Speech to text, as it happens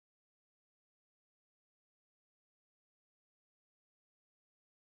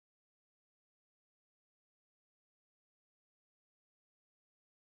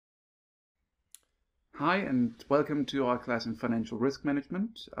Hi, and welcome to our class in financial risk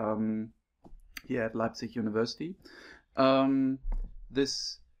management here at Leipzig University.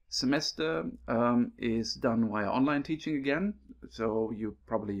 This semester is done via online teaching again, so you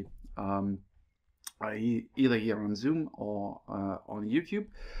probably are either here on Zoom or on YouTube.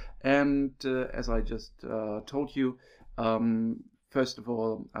 And as I just told you, first of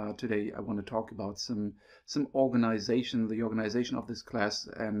all, today I want to talk about some organization, the organization of this class,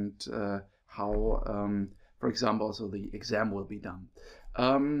 and how, for example, also the exam will be done.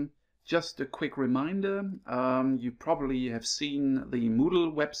 Just a quick reminder, you probably have seen the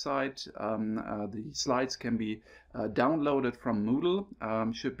Moodle website. The slides can be downloaded from Moodle,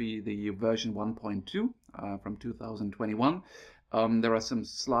 should be the version 1.2 from 2021. There are some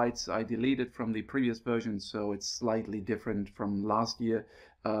slides I deleted from the previous version, so it's slightly different from last year,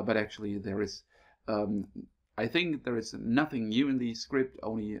 but actually there is I think there is nothing new in the script,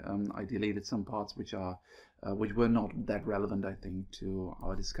 only I deleted some parts which were not that relevant, I think, to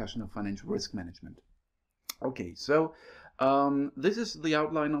our discussion of financial risk management. Okay, so this is the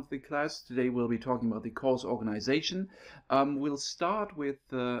outline of the class. Today we'll be talking about the course organization. We'll start with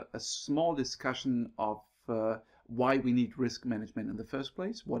a small discussion of why we need risk management in the first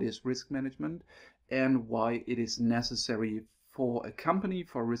place, what is risk management, and why it is necessary for a company,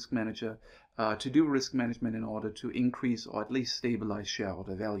 for a risk manager, to do risk management in order to increase or at least stabilize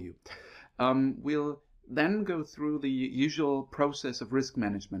shareholder value. We'll then go through the usual process of risk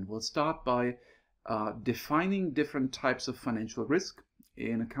management. We'll start by defining different types of financial risk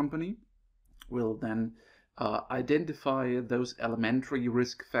in a company. We'll then identify those elementary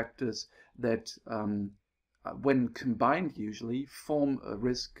risk factors that when combined usually form a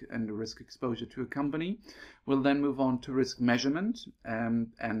risk and a risk exposure to a company. We'll then move on to risk measurement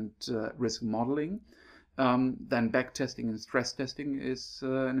and risk modeling. Then back testing and stress testing is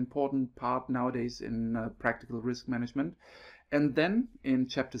an important part nowadays in practical risk management. And then in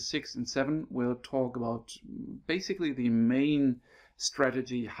chapter 6 and 7 we'll talk about basically the main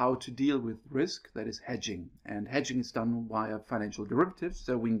strategy how to deal with risk, that is hedging. And hedging is done via financial derivatives,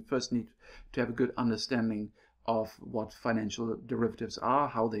 so we first need to have a good understanding of what financial derivatives are,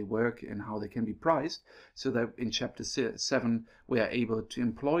 how they work, and how they can be priced, so that in chapter 7 we are able to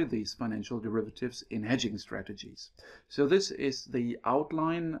employ these financial derivatives in hedging strategies. So this is the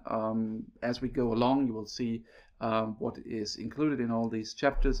outline. As we go along, you will see what is included in all these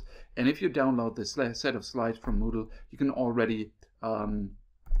chapters, and if you download this set of slides from Moodle, you can already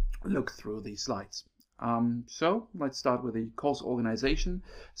look through these slides. So let's start with the course organization.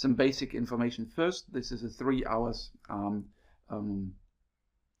 Some basic information first. This is a 3 hours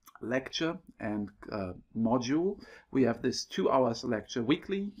lecture and module. We have this 2 hours lecture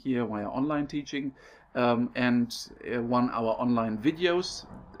weekly here via online teaching, and 1 hour online videos.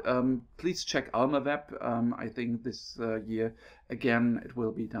 Please check AlmaWeb. I think this year again it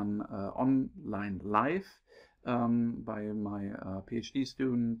will be done online live by my PhD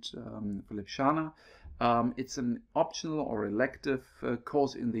student Philip Schana. It's an optional or elective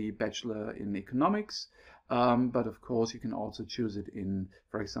course in the Bachelor in Economics, but of course you can also choose it in,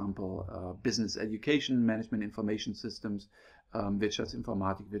 for example, business education, management information systems,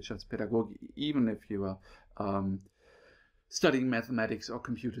 Wirtschaftsinformatik, Wirtschaftspädagogik, even if you are studying mathematics or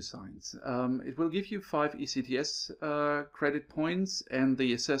computer science. It will give you 5 ECTS credit points, and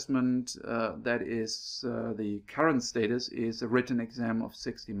the assessment that is the current status is a written exam of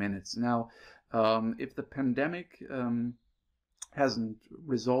 60 minutes. Now, if the pandemic hasn't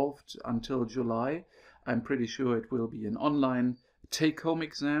resolved until July, I'm pretty sure it will be an online take-home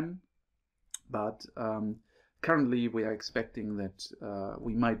exam, but currently we are expecting that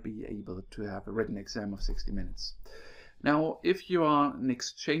we might be able to have a written exam of 60 minutes. Now, if you are an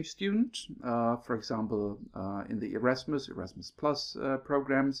exchange student, for example, in the Erasmus Plus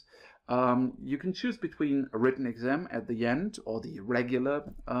programs, you can choose between a written exam at the end or the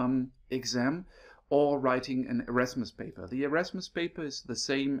regular exam, or writing an Erasmus paper. The Erasmus paper is the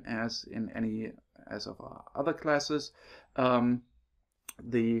same as in any of our other classes.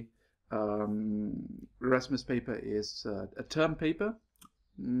 The Erasmus paper is a term paper,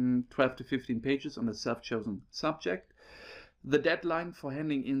 12 to 15 pages on a self-chosen subject. The deadline for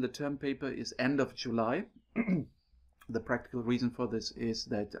handing in the term paper is end of July. The practical reason for this is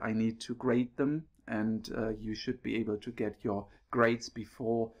that I need to grade them, and you should be able to get your grades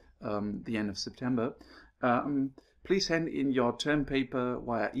before the end of September. Please hand in your term paper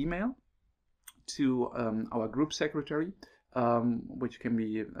via email to our group secretary, which can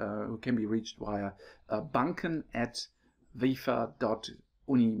be reached via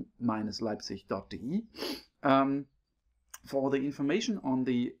banken@wifa.uni-leipzig.de. For the information on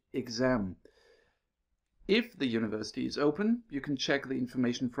the exam, If the university is open, you can check the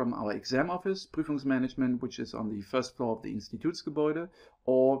information from our exam office, Prüfungsmanagement, which is on the first floor of the Institutsgebäude,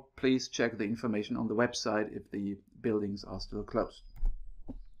 or please check the information on the website if the buildings are still closed.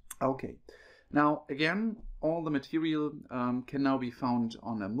 Okay, now again, all the material can now be found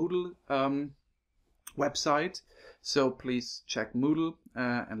on a Moodle website, so please check Moodle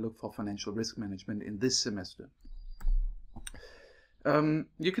and look for financial risk management in this semester.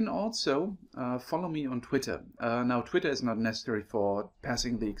 You can also follow me on Twitter. Now, Twitter is not necessary for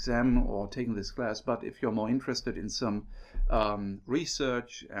passing the exam or taking this class, but if you're more interested in some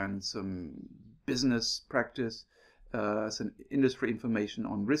research and some business practice, some industry information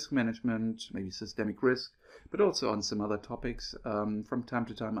on risk management, maybe systemic risk, but also on some other topics, from time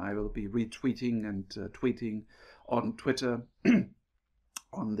to time I will be retweeting and tweeting on Twitter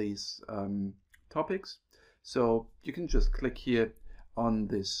on these topics. So you can just click here on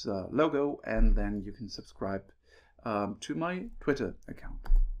this logo, and then you can subscribe to my Twitter account.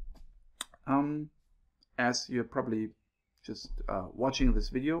 As you're probably just watching this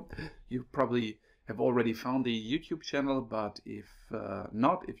video, you probably have already found the YouTube channel, but if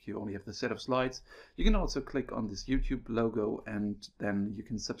not, if you only have the set of slides, you can also click on this YouTube logo, and then you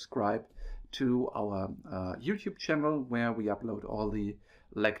can subscribe to our YouTube channel, where we upload all the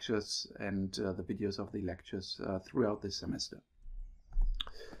lectures and the videos of the lectures throughout this semester.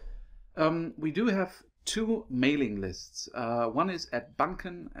 We do have two mailing lists. One is at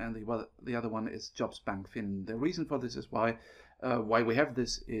Banken, and the other one is Jobs Bank Fin. The reason for this is why we have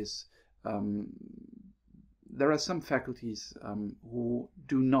this is there are some faculties who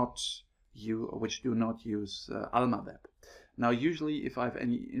do not use AlmaWeb. Now, usually, if I have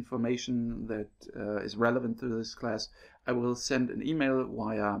any information that is relevant to this class, I will send an email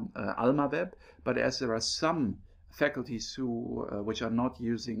via AlmaWeb. But as there are some faculties which are not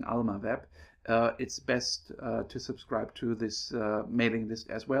using AlmaWeb, it's best to subscribe to this mailing list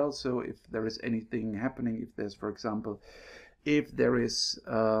as well. So if there is anything happening, if there's, for example, if there is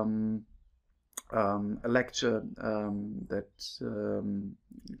a lecture that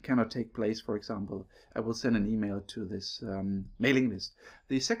cannot take place, for example, I will send an email to this mailing list.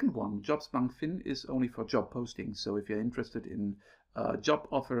 The second one, Jobs Bank Fin, is only for job postings. So if you're interested in job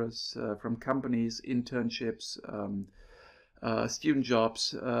offers from companies, internships, student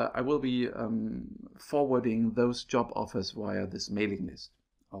jobs, I will be forwarding those job offers via this mailing list.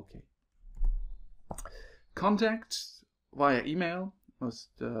 Okay. Contact via email, most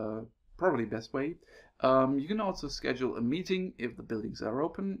probably best way. You can also schedule a meeting if the buildings are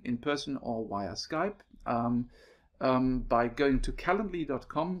open, in person or via Skype, by going to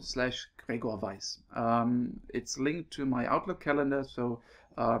calendly.com/Gregor Weiss. It's linked to my Outlook calendar, so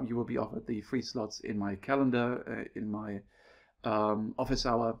you will be offered the free slots in my calendar, in my office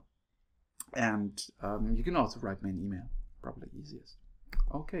hour, and you can also write me an email, probably easiest.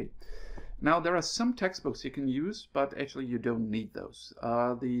 Okay, now there are some textbooks you can use, but actually you don't need those.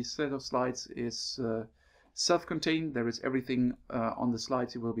 The set of slides is self-contained. There is everything on the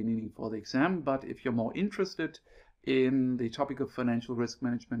slides you will be needing for the exam, but if you're more interested in the topic of financial risk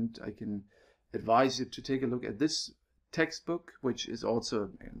management, I can advise you to take a look at this textbook, which is also,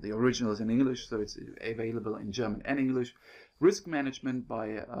 the original is in English, so it's available in German and English. Risk Management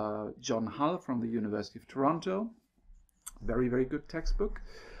by John Hull from the University of Toronto. Very, very good textbook.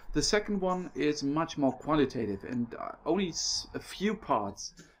 The second one is much more quantitative, and only a few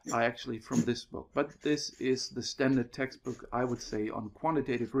parts are actually from this book. But this is the standard textbook, I would say, on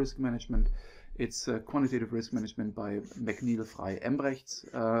quantitative risk management. It's Quantitative Risk Management by McNeil Frey Embrechts.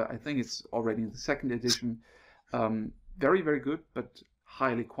 I think it's already in the second edition. Very, very good, but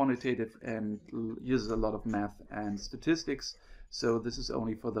highly quantitative and uses a lot of math and statistics. So this is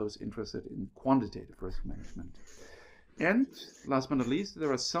only for those interested in quantitative risk management. And last but not least,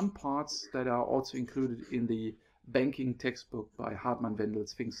 there are some parts that are also included in the banking textbook by Hartmann,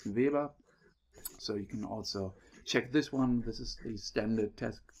 Wendels, Pfingsten, Weber. So you can also check this one. This is the standard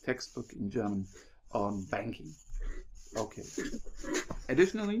textbook in German on banking. Okay.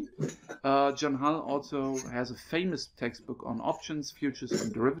 Additionally, John Hull also has a famous textbook on options, futures,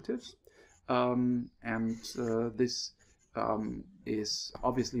 and derivatives. This is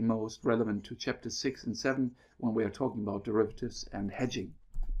obviously most relevant to chapter 6 and 7 when we are talking about derivatives and hedging.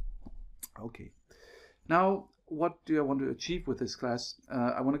 Okay. Now, what do I want to achieve with this class?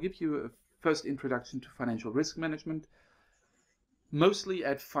 I want to give you a first introduction to financial risk management, mostly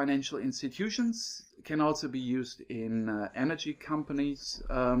at financial institutions. It can also be used in energy companies,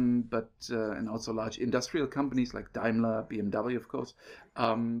 and also large industrial companies like Daimler, BMW, of course.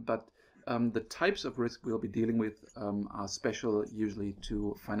 But The types of risk we'll be dealing with are special, usually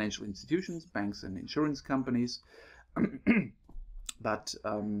to financial institutions, banks and insurance companies. But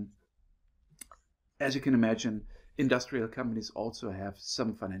as you can imagine, industrial companies also have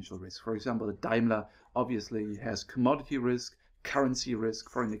some financial risk. For example, Daimler obviously has commodity risk, currency risk,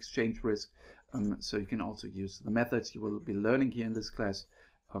 foreign exchange risk. So you can also use the methods you will be learning here in this class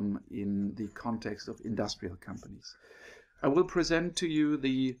in the context of industrial companies. I will present to you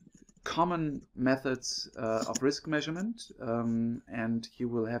the common methods of risk measurement, and you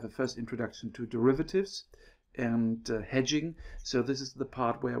will have a first introduction to derivatives and hedging. So this is the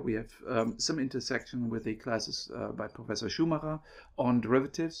part where we have some intersection with the classes by Professor Schumacher on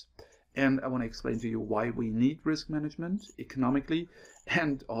derivatives. And I want to explain to you why we need risk management economically,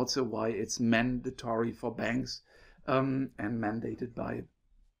 and also why it's mandatory for banks and mandated by,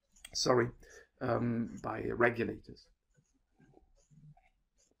 by regulators.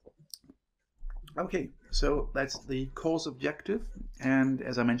 Okay, so that's the course objective, and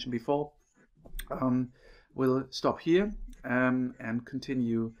as I mentioned before, we'll stop here and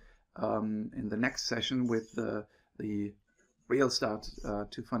continue in the next session with the real start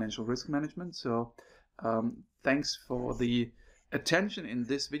to financial risk management. So thanks for the attention in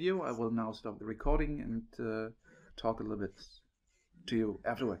this video. I will now stop the recording and talk a little bit to you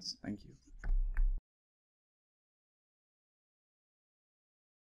afterwards. Thank you.